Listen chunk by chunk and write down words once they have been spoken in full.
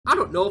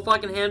don't know if I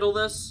can handle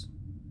this.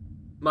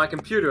 My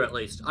computer, at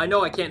least. I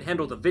know I can't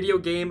handle the video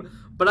game,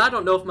 but I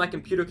don't know if my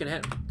computer can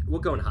handle... We're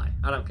going high.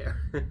 I don't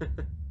care.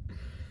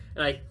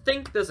 And I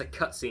think there's a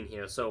cutscene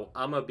here, so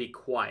I'm gonna be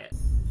quiet.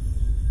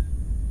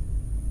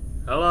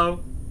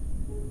 Hello?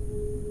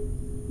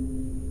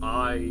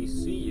 I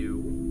see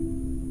you.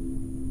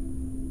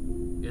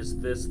 Is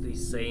this the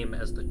same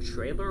as the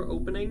trailer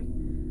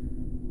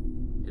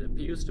opening? It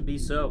appears to be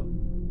so.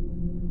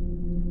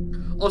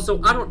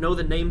 Also, I don't know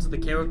the names of the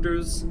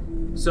characters,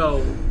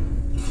 so...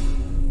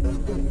 Oh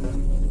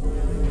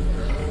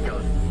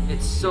God,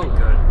 it's so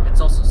good. It's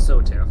also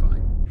so terrifying.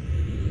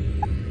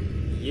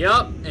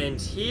 Yup,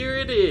 and here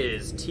it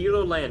is,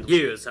 Tealerland.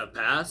 Years have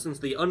passed since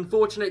the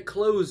unfortunate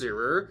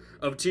closure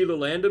of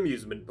Tealerland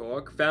Amusement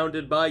Park,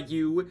 founded by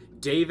you,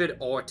 David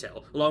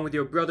Ortel, along with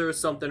your brother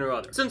something or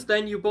other. Since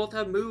then, you both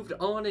have moved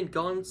on and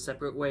gone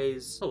separate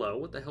ways. Hello,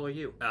 what the hell are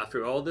you?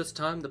 After all this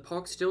time, the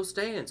park still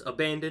stands,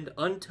 abandoned,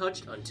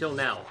 untouched until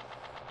now.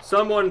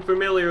 Someone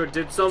familiar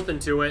did something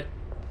to it.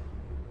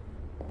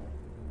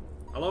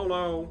 Hello,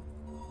 no.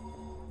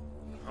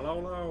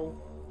 Hello,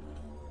 no.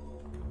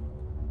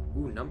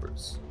 Ooh,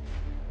 numbers.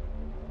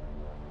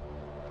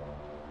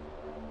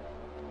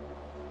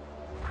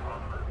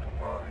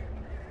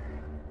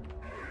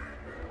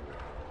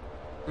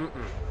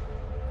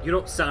 You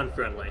don't sound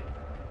friendly.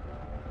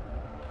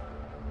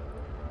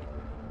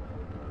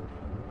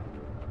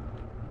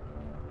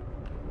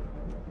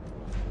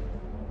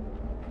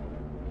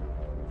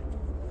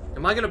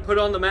 Am I gonna put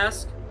on the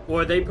mask?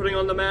 Or are they putting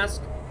on the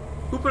mask?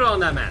 Who put on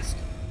that mask?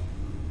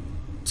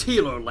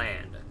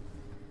 Tealerland.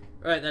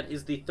 Alright, that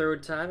is the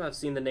third time I've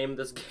seen the name of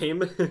this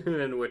game,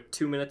 and we're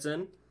 2 minutes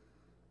in.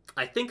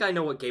 I think I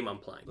know what game I'm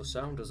playing. The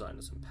sound design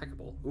is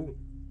impeccable. Ooh.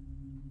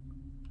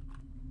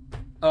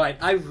 Alright,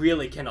 I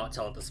really cannot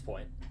tell at this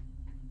point.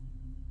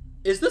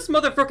 Is this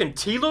motherfucking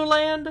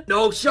Tealerland?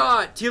 No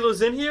shot!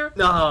 Tealer's in here?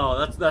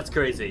 No, that's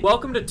crazy.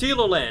 Welcome to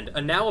Tealerland,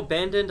 a now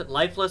abandoned,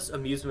 lifeless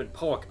amusement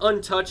park.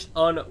 Untouched,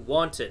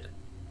 unwanted.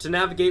 To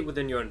navigate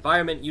within your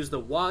environment, use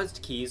the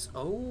WASD keys.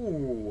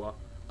 Oh,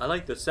 I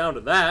like the sound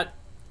of that.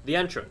 The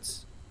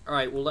entrance.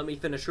 Alright, well let me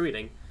finish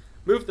reading.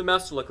 Move the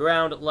mouse to look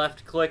around,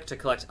 left click to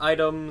collect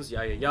items,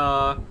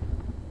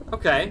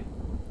 Okay.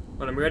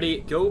 When I'm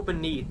ready, go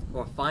beneath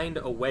or find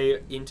a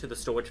way into the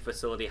storage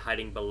facility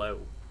hiding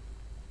below.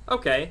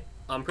 Okay,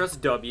 press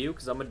W,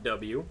 because I'm a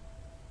W.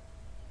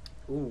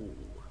 Ooh.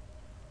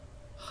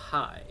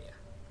 Hi.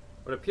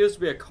 What appears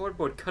to be a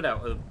cardboard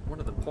cutout of one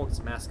of the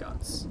park's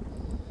mascots.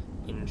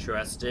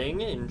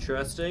 Interesting,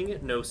 interesting.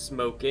 No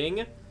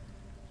smoking.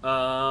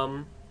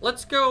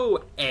 Let's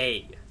go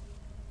A.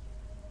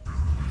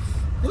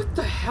 What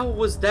the hell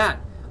was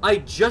that? I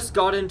just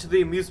got into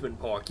the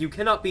amusement park. You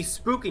cannot be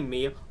spooking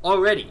me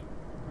already.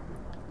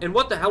 And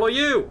what the hell are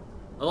you?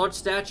 A large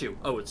statue.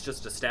 Oh, it's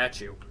just a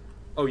statue.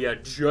 Oh yeah,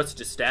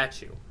 just a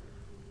statue.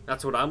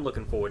 That's what I'm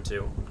looking forward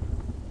to.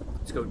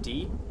 Let's go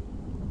D.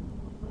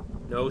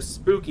 No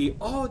spooky.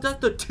 Oh, that's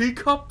the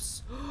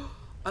teacups?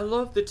 I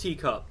love the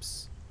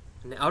teacups.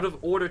 An out of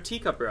order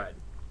teacup ride.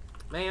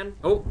 Man.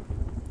 Oh.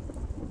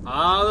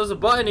 Ah, there's a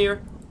button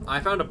here. I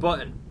found a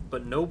button,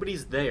 but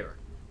nobody's there.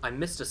 I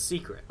missed a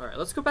secret. Alright,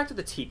 let's go back to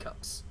the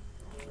teacups.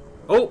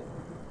 Oh!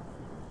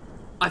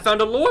 I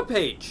found a lore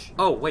page!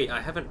 Oh, wait,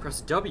 I haven't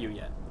pressed W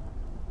yet.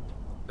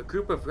 A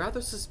group of rather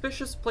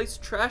suspicious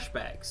placed trash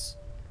bags.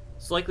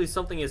 It's likely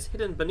something is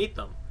hidden beneath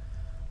them.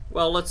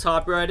 Well, let's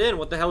hop right in.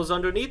 What the hell is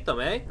underneath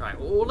them, eh? Alright,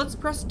 well, let's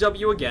press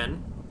W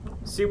again.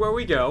 See where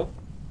we go.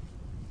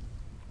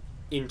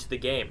 Into the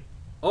game.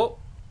 Oh!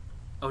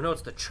 Oh no,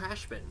 it's the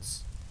trash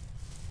bins.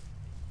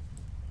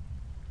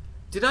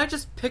 Did I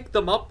just pick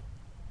them up?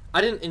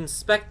 I didn't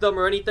inspect them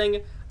or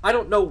anything. I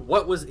don't know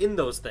what was in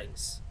those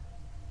things.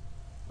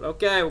 But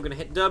okay, we're gonna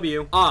hit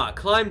W. Ah,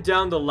 climb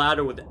down the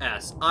ladder with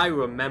S. I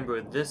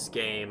remember this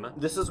game.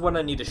 This is when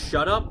I need to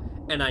shut up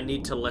and I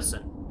need to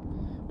listen.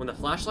 When the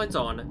flashlight's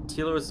on,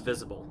 Tealer is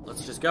visible.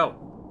 Let's just go.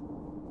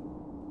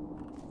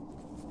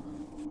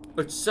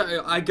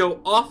 I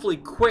go awfully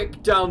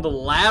quick down the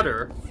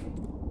ladder.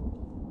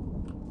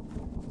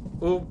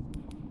 Oh,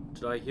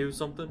 did I hear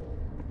something?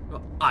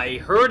 I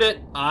heard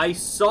it. I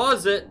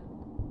saws it.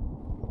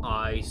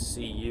 I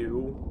see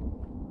you.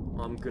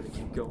 I'm gonna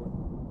keep going.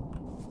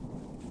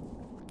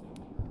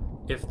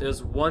 If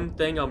there's one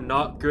thing I'm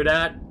not good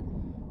at,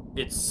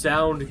 it's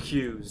sound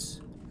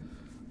cues.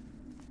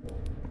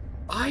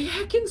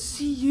 I can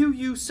see you,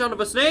 you son of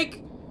a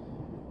snake!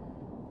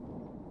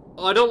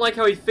 Oh, I don't like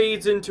how he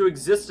fades into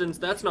existence.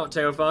 That's not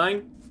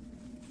terrifying.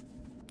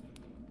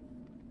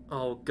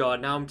 Oh god,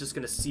 now I'm just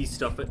gonna see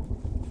stuff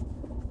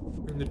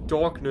in the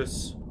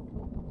darkness.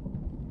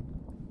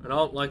 And I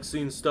don't like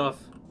seeing stuff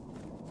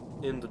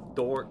in the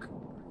dark.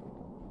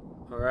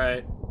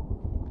 Alright.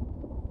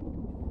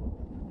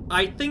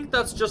 I think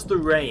that's just the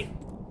rain.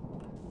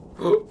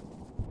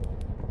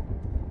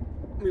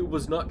 It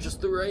was not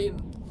just the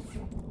rain.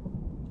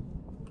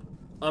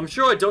 I'm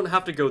sure I don't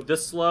have to go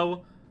this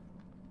slow,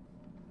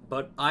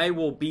 but I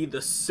will be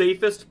the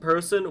safest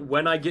person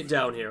when I get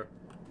down here.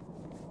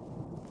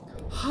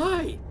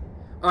 Hi!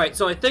 Alright,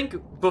 so I think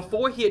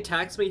before he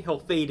attacks me, he'll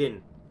fade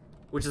in,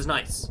 which is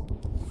nice.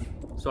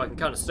 So I can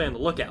kind of stay on the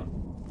lookout.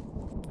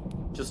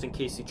 Just in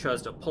case he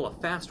tries to pull a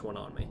fast one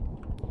on me.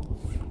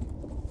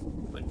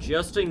 But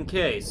just in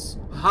case.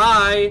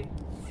 Hi!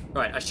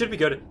 Alright, I should be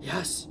good.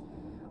 Yes!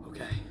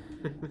 Okay.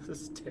 This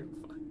is terrifying.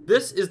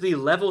 This is the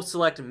level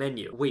select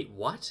menu. Wait,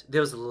 what?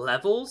 There's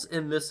levels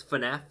in this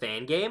FNAF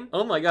fan game?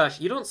 Oh my gosh,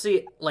 you don't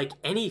see, like,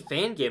 any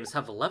fan games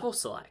have level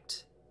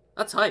select.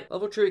 That's hype.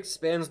 Level tree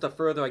expands the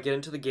further I get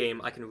into the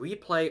game. I can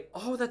replay.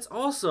 Oh, that's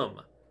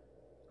awesome!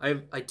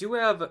 I do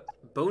have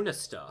bonus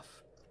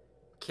stuff.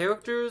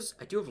 Characters,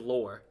 I do have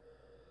lore.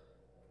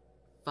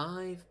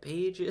 5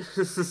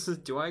 pages?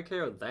 Do I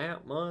care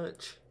that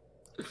much?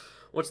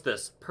 What's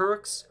this?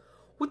 Perks?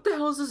 What the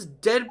hell is this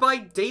Dead by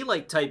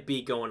Daylight type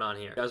beat going on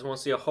here? You guys want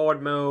to see a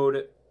hard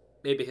mode?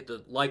 Maybe hit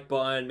the like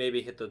button,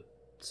 maybe hit the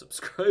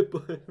subscribe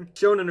button.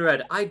 Shown in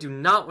red. I do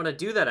not want to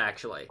do that,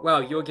 actually. Wow,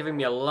 you're giving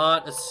me a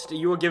lot of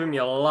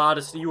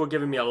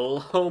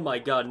oh my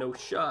god, no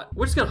shot.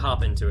 We're just gonna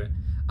hop into it.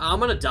 I'm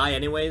gonna die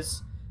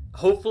anyways.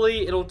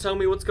 Hopefully it'll tell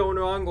me what's going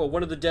wrong, or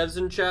one of the devs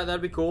in chat,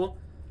 that'd be cool.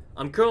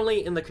 I'm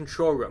currently in the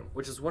control room,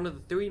 which is one of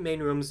the 3 main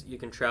rooms you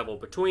can travel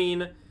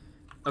between.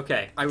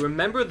 Okay, I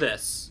remember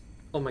this.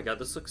 Oh my god,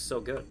 this looks so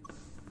good.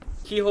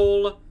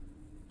 Keyhole.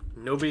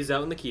 Nobody's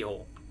out in the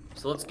keyhole.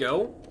 So let's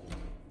go.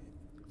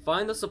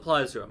 Find the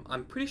supplies room.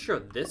 I'm pretty sure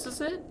this is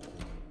it?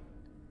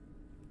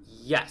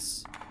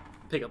 Yes.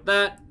 Pick up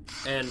that,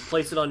 and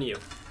place it on you.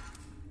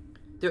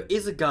 There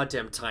is a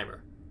goddamn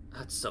timer.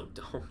 That's so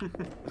dumb.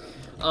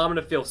 I'm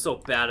gonna feel so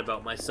bad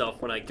about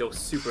myself when I go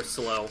super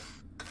slow.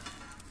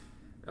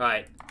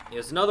 Alright,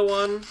 here's another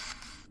one.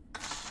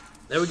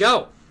 There we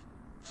go.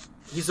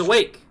 He's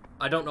awake.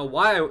 I don't know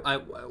why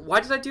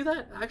why did I do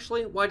that?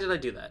 Actually, why did I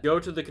do that?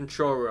 Go to the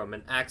control room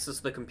and access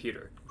the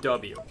computer.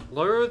 W.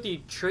 Lure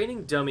the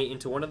training dummy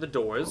into one of the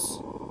doors.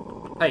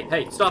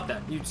 Hey, stop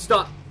that. You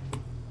stop.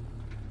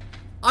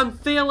 I'm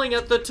failing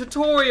at the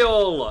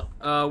tutorial!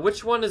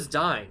 Which one is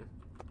dying?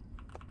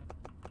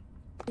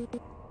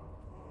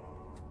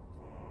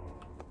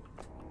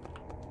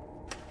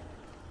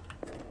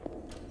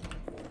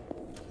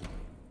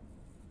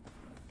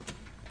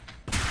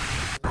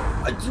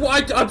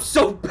 I'm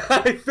so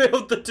bad. I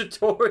failed the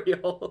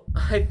tutorial.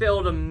 I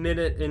failed a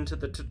minute into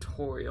the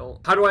tutorial.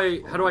 How do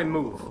I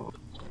move?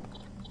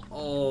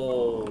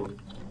 Oh,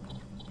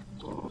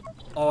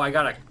 I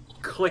gotta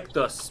click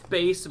the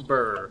space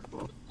bar.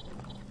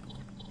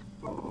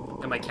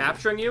 Am I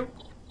capturing you?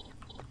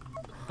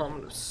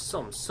 I'm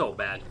so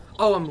bad.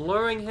 Oh, I'm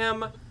luring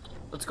him.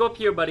 Let's go up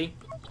here, buddy.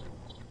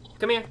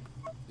 Come here.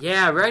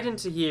 Yeah, right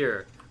into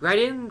here. Right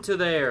into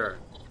there.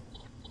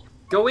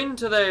 Go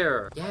into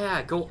there.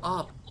 Yeah, go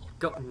up.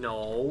 Go.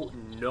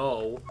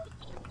 No.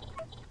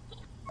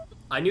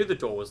 I knew the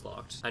door was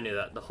locked. I knew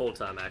that the whole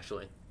time,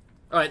 actually.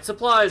 Alright,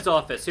 supplies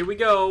office. Here we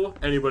go.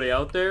 Anybody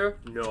out there?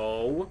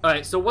 No.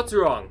 Alright, so what's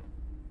wrong?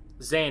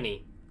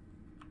 Zanny.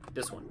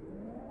 This one.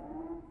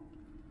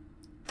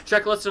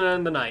 Checklist and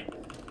end the night.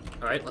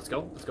 Alright, let's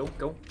go.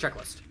 Go.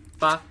 Checklist.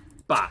 Ba.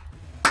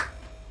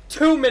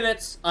 2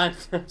 minutes. I'm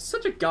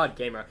such a god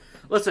gamer.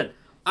 Listen,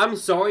 I'm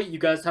sorry you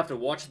guys have to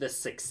watch the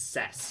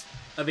success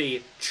of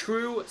a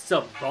true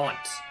savant.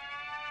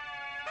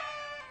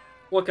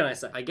 What can I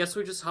say? I guess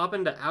we just hop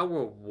into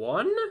hour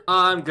 1?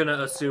 I'm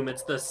gonna assume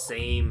it's the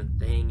same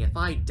thing. If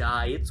I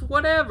die, it's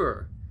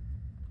whatever.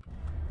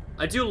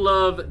 I do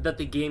love that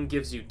the game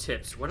gives you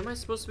tips. What am I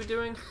supposed to be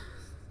doing?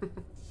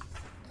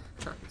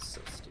 That's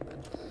so stupid.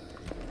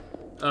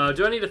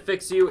 Do I need to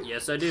fix you?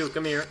 Yes, I do.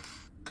 Come here.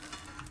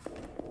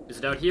 Is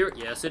it out here?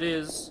 Yes, it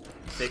is.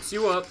 Fix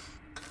you up.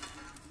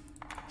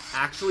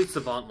 Actually,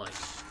 savant-like.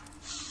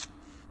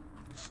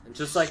 And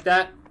just like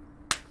that,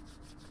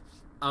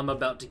 I'm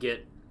about to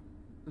get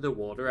the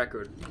world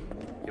record.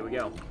 Here we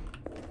go.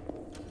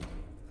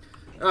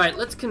 Alright,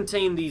 let's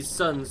contain these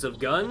sons of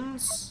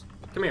guns.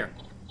 Come here.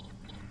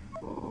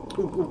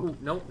 Ooh.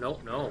 No.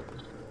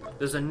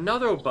 There's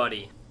another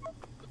buddy.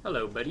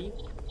 Hello, buddy.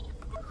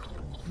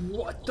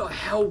 What the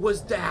hell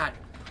was that?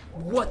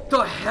 What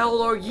the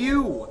hell are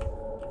you?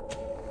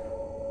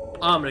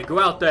 I'm gonna go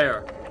out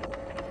there.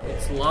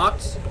 It's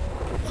locked.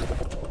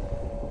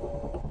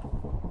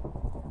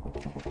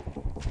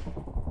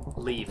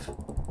 Leave.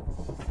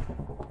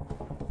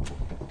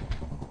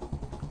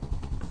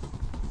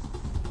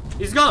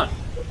 He's gone.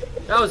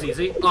 That was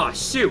easy. Oh,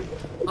 shoot.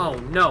 Oh,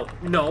 no.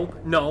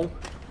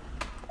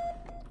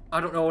 I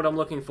don't know what I'm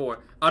looking for.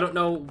 I don't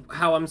know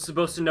how I'm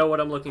supposed to know what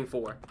I'm looking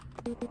for.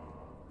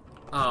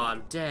 Oh,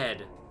 I'm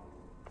dead.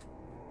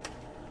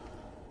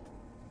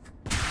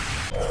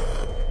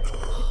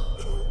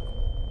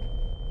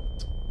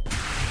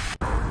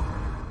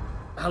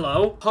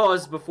 Hello?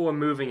 Pause before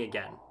moving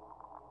again.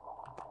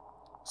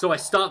 So I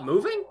stop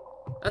moving?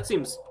 That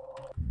seems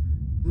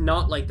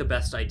not like the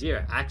best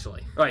idea,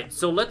 actually. Alright,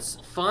 so let's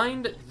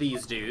find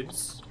these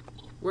dudes.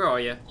 Where are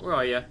you?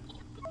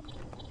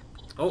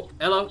 Oh,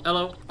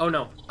 hello. Oh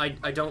no, I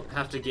don't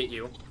have to get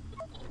you.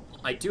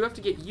 I do have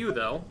to get you,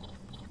 though.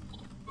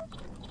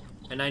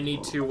 And I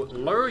need to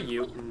lure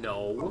you.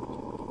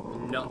 No.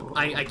 no.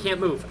 I can't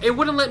move. It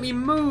wouldn't let me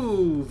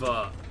move.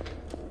 I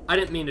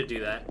didn't mean to do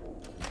that.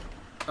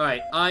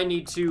 Alright, I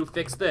need to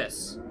fix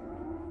this.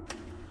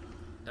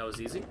 That was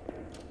easy.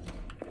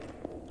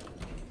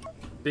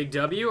 Big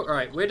W.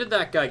 Alright, where did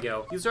that guy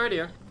go? He's right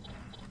here.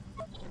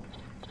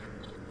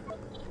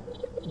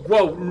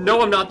 Whoa,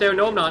 no I'm not there.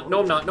 No I'm not.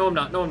 No I'm not. No I'm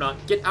not. No I'm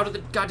not. Get out of the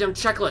goddamn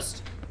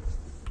checklist.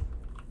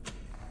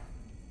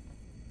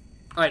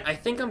 Alright, I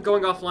think I'm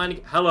going offline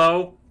again.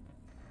 Hello?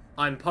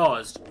 I'm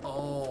paused.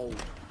 Oh,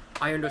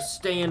 I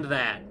understand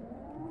that.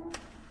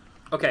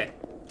 Okay.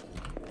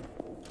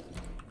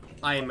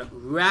 I am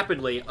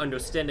rapidly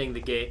understanding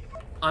the game.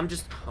 I'm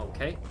just...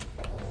 Okay.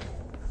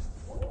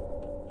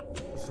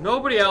 There's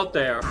nobody out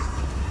there.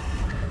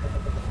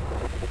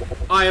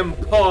 I am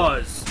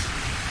paused.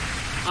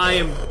 I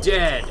am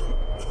dead.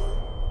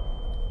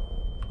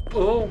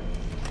 Oh.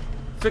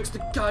 Fix the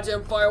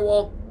goddamn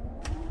firewall.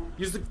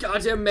 Use the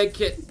goddamn med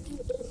kit.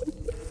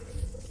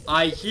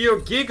 I hear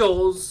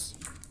giggles.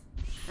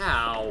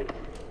 Ow.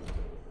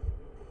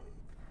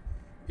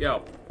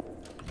 Yo.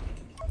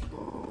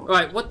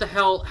 Alright, what the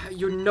hell?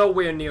 You're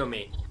nowhere near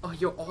me. Oh,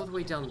 you're all the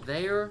way down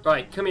there?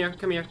 Alright, come here,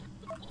 come here.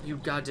 You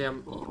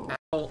goddamn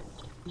asshole.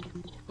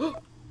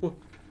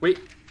 Wait,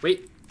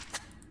 wait.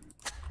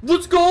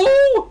 Let's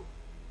go!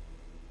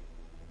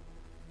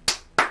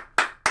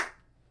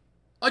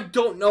 I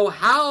don't know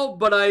how,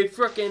 but I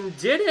frickin'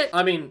 did it.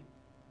 I mean,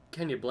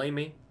 can you blame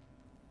me?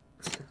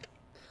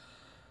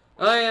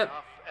 Enough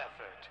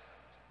effort.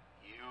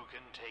 You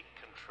can take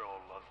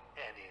control of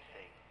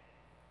anything.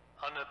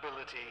 An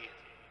ability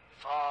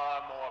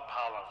far more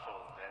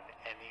powerful than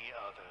any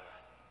other.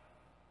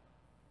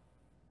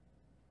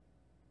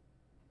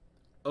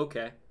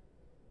 Okay.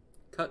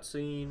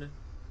 Cutscene.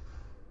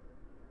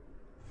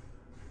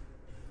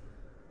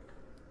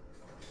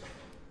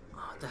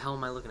 What the hell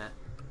am I looking at?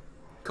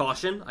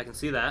 Caution, I can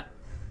see that.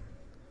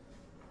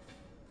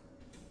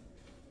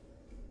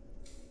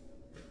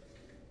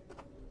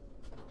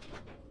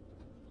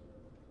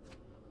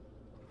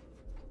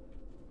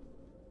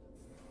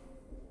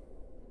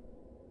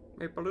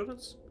 Maple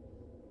noodles?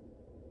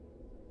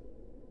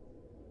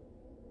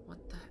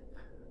 What the?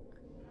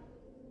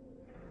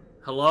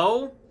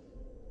 Hello?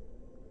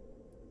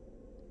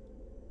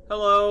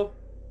 Hello?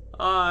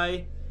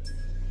 Hi.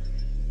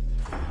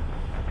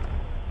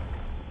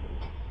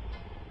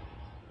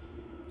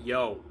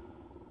 Yo.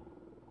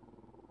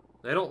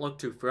 They don't look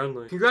too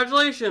friendly.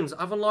 Congratulations!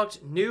 I've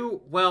unlocked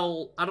new,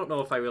 well, I don't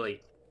know if I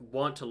really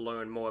want to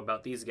learn more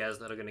about these guys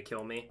that are gonna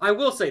kill me. I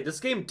will say, this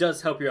game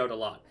does help you out a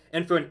lot.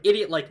 And for an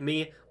idiot like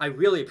me, I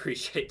really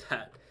appreciate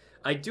that.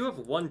 I do have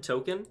one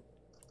token.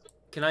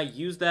 Can I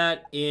use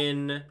that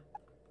in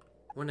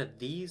one of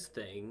these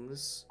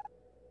things?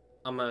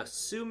 I'm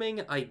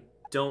assuming I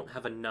don't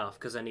have enough,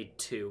 because I need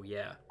 2,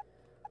 yeah.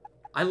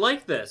 I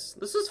like this.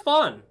 This is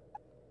fun.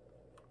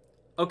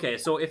 Okay,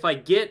 so if I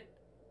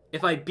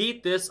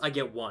beat this, I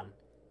get 1.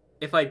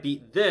 If I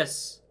beat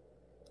this,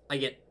 I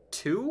get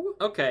 2?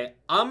 Okay,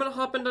 I'm gonna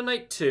hop into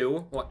night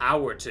 2, or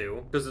hour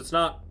 2, because it's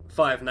not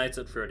 5 nights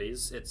at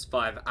Freddy's, it's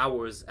 5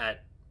 hours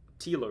at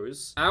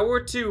Tealer's. Hour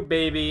 2,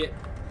 baby.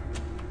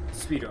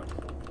 Speedrun.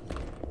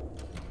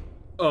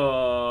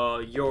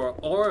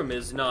 Your arm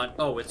is not...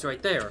 Oh, it's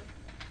right there.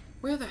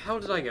 Where the hell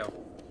did I go?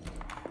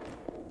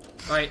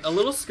 Alright, a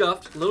little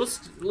scuffed,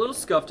 little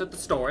scuffed at the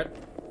start.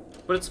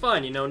 But it's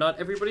fine, you know, not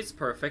everybody's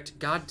perfect.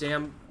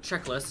 Goddamn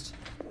checklist.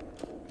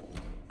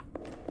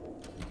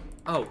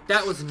 Oh,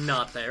 that was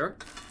not there.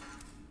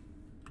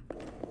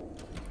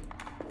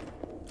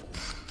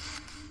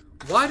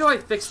 Why do I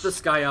fix this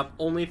guy up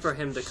only for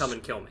him to come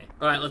and kill me?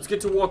 Alright, let's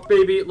get to work,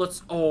 baby.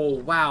 Let's... Oh,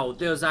 wow.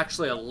 There's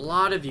actually a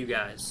lot of you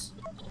guys.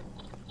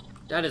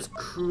 That is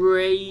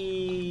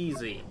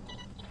crazy.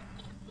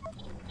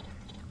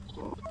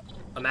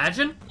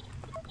 Imagine?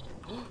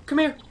 Come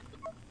here.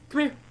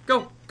 Come here.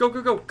 Go. Go,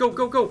 go, go. Go,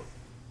 go, go.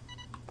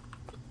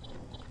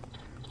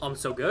 I'm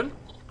so good.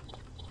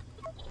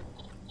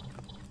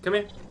 Come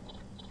here.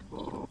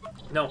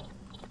 No.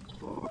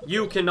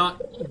 You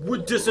cannot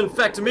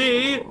disinfect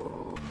me.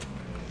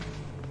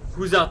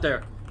 Who's out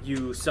there?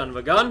 You son of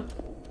a gun.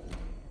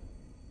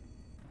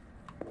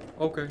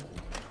 Okay.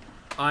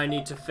 I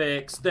need to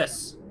fix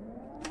this.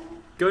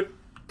 Good.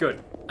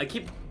 Good. I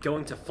keep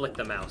going to flick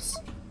the mouse.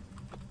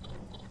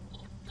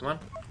 Come on.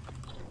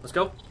 Let's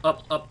go.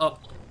 Up, up,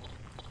 up.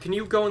 Can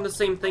you go in the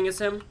same thing as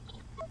him?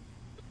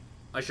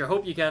 I sure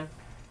hope you can.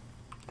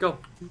 Go.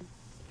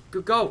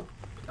 Go, go.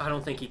 I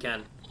don't think he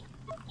can.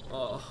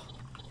 Oh.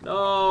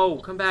 No.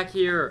 Come back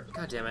here.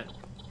 God damn it.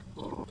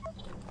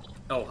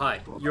 Oh,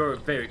 hi. You're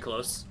very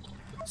close.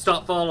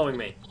 Stop following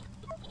me.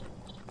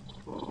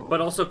 But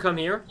also come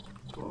here.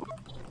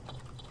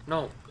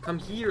 No. Come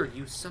here,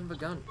 you son of a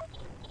gun.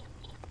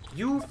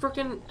 You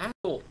frickin'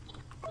 asshole.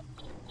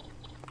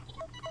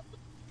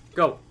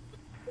 Go.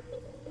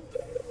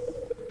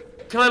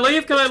 Can I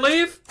leave? Can I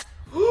leave?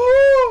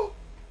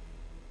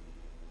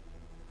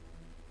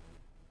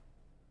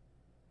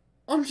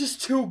 I'm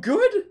just too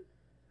good.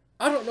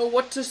 I don't know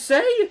what to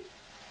say.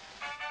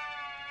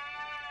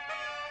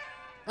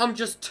 I'm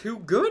just too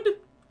good?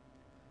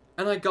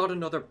 And I got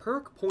another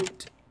perk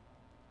point.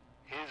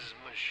 His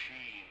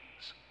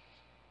machines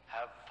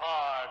have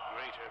far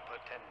greater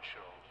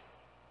potential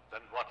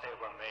than what they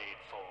were made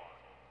for,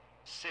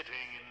 sitting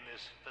in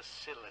this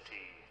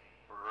facility,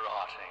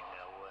 rotting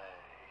away.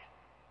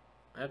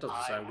 That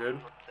doesn't sound good. I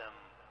will put them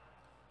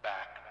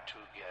back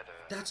together.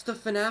 That's the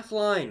FNAF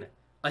line.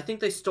 I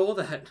think they stole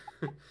that.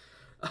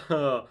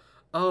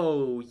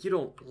 Oh, you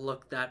don't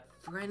look that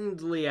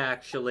friendly,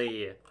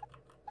 actually.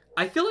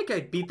 I feel like I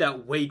beat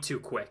that way too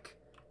quick.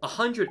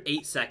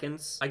 108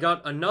 seconds. I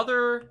got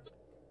another...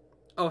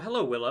 Oh,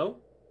 hello, Willow.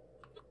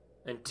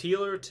 And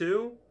Tealer,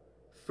 too.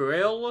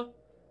 Frill.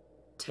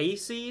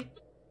 Tacy.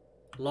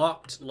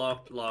 Locked.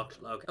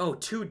 Oh,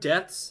 2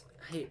 deaths.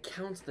 Hey, it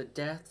counts the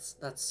deaths?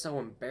 That's so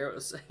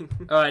embarrassing.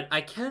 Alright,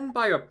 I can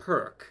buy a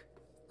perk.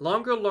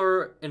 Longer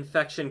lure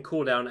infection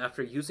cooldown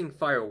after using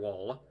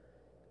Firewall.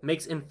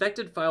 Makes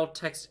infected file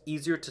text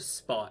easier to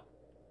spot.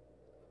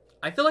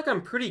 I feel like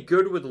I'm pretty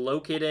good with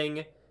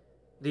locating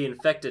the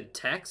infected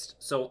text,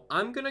 so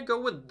I'm gonna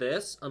go with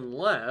this,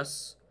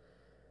 unless...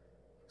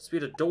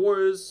 Speed of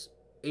doors,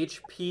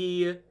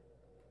 HP...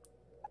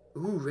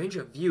 Ooh, range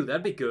of view,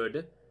 that'd be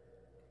good.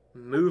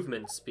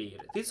 Movement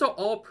speed. These are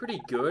all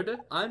pretty good.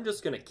 I'm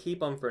just gonna keep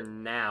them for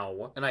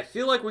now. And I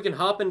feel like we can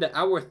hop into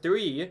hour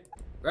 3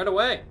 right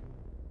away.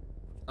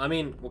 I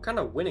mean, we're kind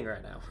of winning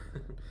right now.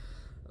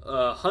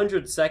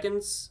 100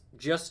 seconds,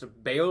 just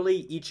barely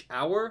each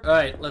hour.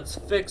 Alright, let's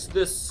fix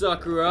this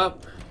sucker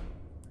up.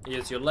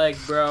 Here's your leg,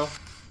 bro.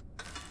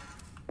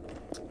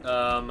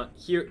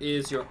 Here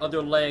is your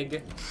other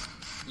leg.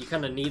 You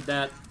kind of need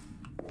that.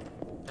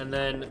 And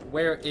then,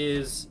 where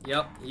is...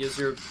 Yep, here's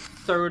your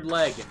 3rd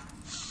leg.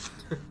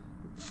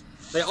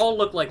 They all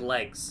look like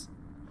legs.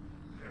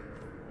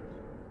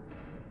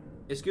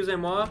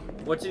 Excusez-moi?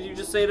 What did you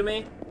just say to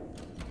me?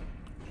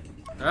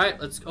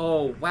 Alright, let's...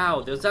 Oh,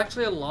 wow. There's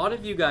actually a lot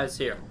of you guys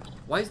here.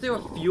 Why is there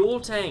a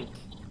fuel tank?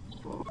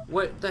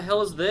 What the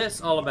hell is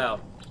this all about?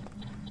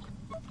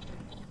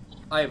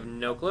 I have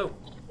no clue.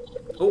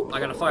 Oh, I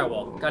got a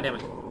firewall. God damn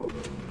it.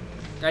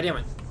 God damn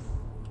it.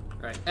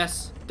 Alright,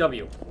 S,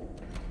 W.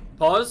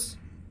 Pause.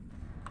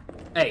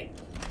 A.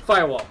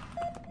 Firewall.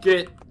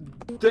 Get...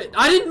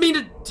 I didn't mean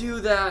to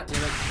do that!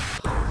 Damn it.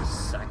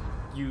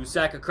 Oh, you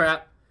sack of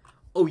crap.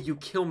 Oh, you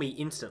kill me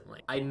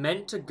instantly. I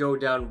meant to go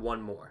down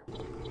one more.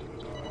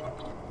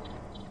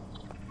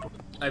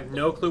 I have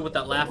no clue what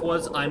that laugh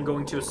was. I'm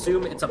going to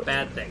assume it's a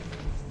bad thing.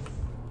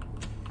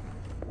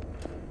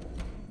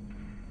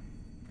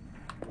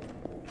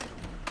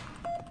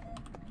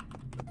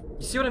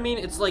 You see what I mean?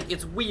 It's like,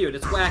 it's weird,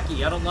 it's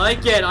wacky. I don't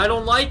like it, I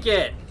don't like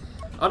it.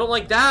 I don't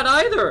like that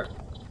either.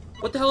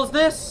 What the hell is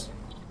this?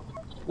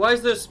 Why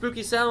is there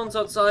spooky sounds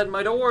outside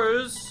my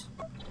doors?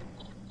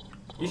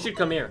 You should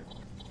come here.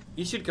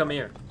 You should come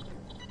here.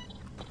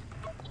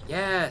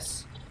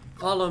 Yes.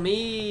 Follow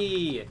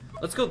me.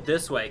 Let's go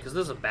this way, because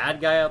there's a bad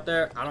guy out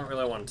there. I don't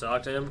really want to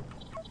talk to him.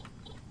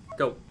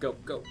 Go, go,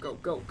 go, go,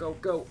 go, go,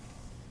 go.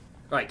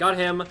 Alright, got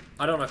him.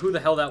 I don't know who the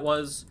hell that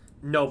was.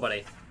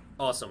 Nobody.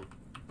 Awesome.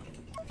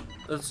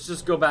 Let's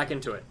just go back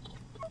into it.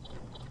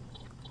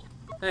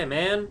 Hey,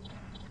 man.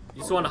 You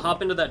just want to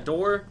hop into that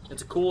door?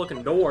 It's a cool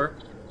looking door.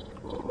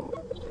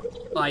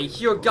 I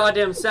hear a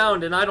goddamn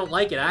sound and I don't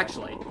like it,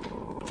 actually.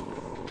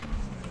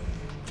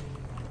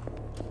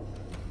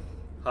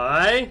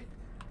 Hi.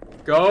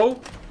 Go.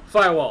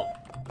 Firewall.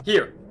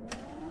 Here.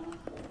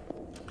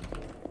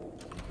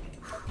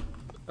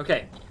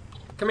 Okay.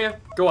 Come here.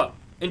 Go up.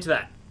 Into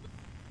that.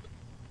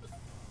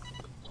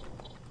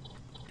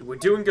 We're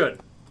doing good.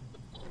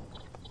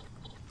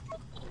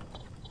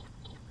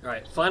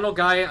 Alright, final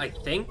guy, I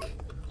think.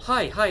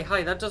 Hi, hi,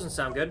 hi. That doesn't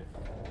sound good.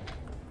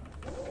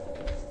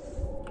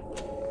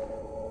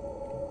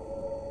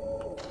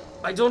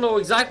 I don't know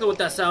exactly what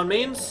that sound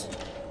means.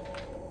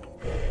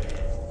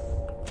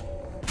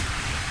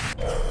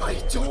 I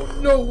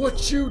don't know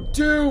what you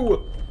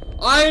do.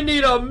 I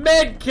need a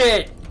med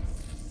kit.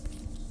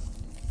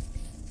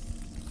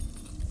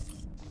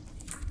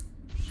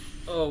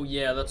 Oh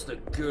yeah, that's the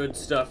good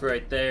stuff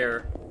right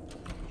there.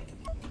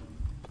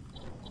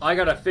 I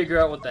gotta figure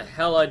out what the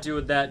hell I do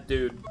with that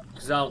dude,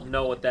 because I don't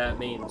know what that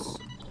means.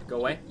 Go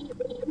away.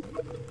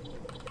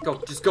 Go,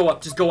 just go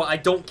up, just go up. I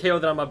don't care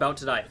that I'm about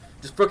to die.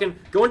 Just frickin'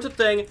 go into the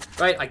thing.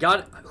 Right, I got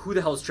it. Who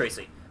the hell is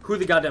Tracy? Who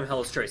the goddamn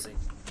hell is Tracy?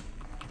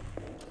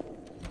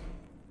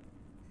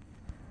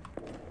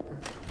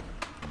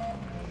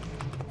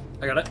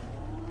 I got it.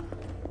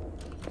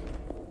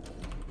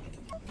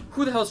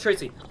 Who the hell is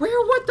Tracy?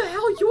 Where? What the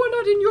hell? You are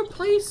not in your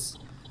place.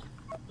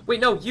 Wait,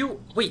 no,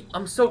 you... Wait,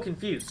 I'm so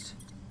confused.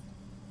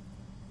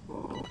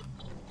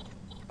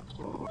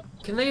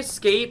 Can they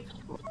escape?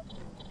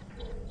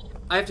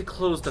 I have to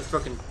close the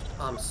frickin'...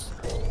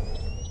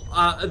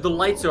 the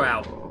lights are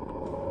out.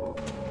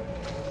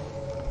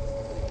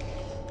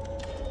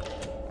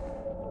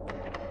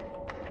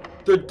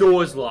 The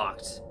door's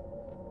locked.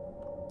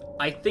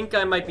 I think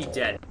I might be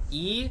dead.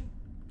 E?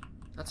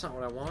 That's not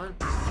what I want.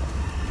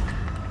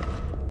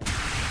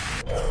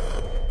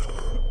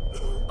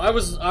 I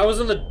was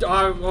in the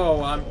dark.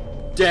 Oh, I'm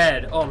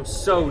dead. Oh, I'm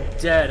so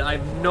dead. I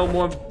have no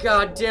more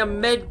goddamn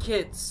med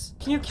kits.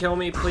 Can you kill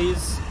me,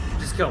 please?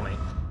 Just kill me.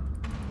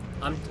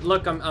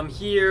 Look, I'm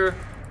here.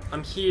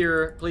 I'm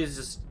here. Please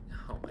just,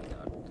 oh my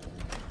god.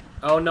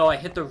 Oh no, I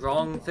hit the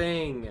wrong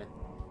thing.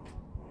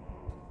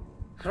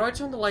 How do I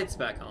turn the lights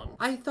back on?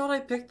 I thought I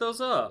picked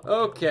those up.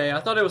 Okay, I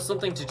thought it was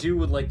something to do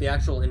with like the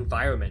actual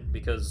environment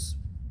because,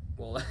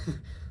 well,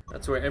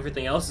 that's where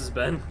everything else has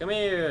been. Come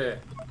here.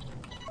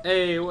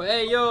 Hey,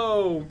 hey,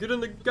 yo, get in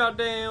the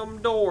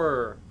goddamn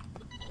door.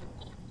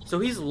 So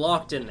he's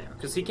locked in there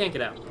because he can't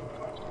get out.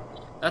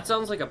 That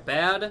sounds like a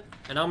bad,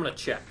 and I'm gonna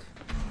check.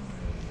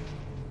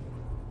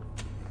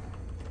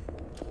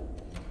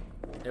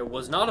 It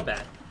was not a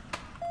bad.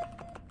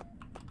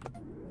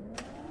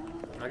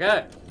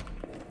 Okay.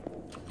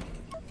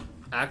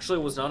 Actually,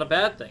 it was not a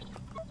bad thing.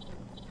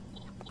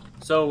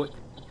 So,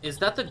 is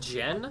that the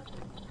gen?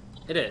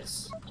 It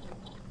is.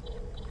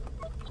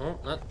 Oh,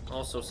 that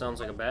also sounds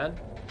like a bad.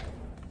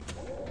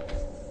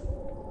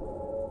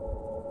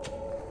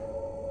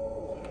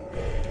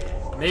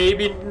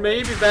 Maybe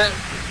bad.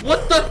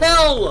 What the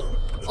hell?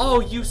 Oh,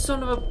 you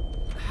son of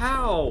a...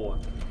 How?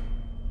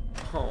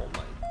 Oh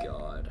my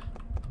god.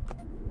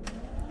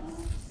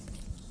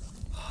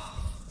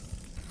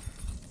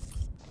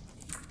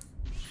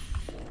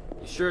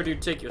 You sure do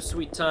take your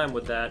sweet time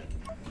with that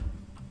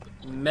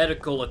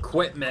medical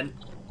equipment.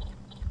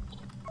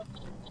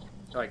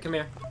 Alright, come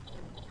here.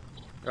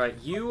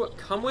 Alright, you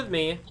come with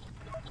me.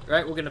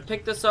 Alright, we're gonna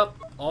pick this up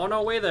on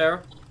our way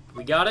there.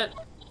 We got it.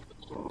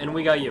 And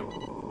we got you.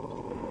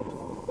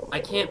 I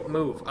can't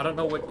move. I don't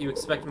know what you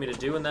expect me to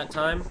do in that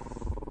time.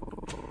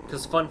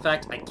 Because, fun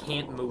fact, I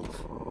can't move.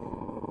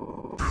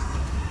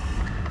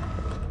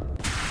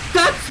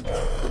 That's...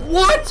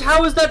 What?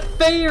 How is that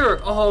fair?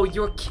 Oh,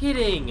 you're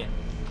kidding.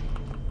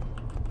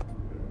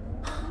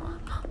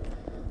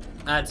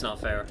 That's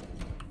not fair.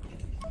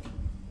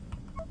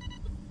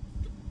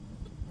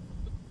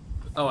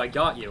 Oh, I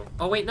got you.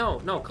 Oh, wait, no.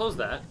 No, close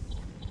that.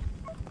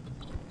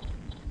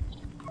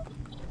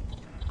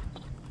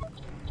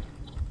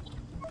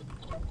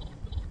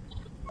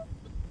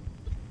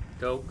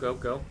 Go, go,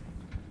 go.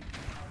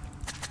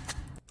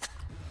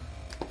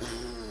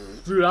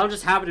 Dude, I'm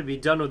just happy to be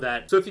done with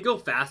that. So if you go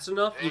fast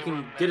enough, you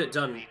can get it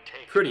done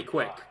pretty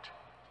quick.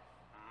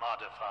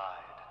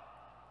 Modified.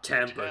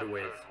 Tampered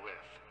with.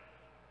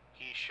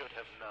 He should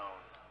have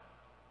known.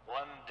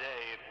 One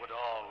day it would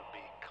all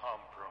be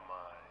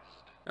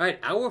compromised. Alright,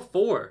 hour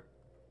 4.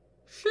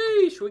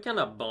 Sheesh, we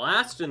kinda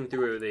blasting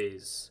through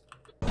these.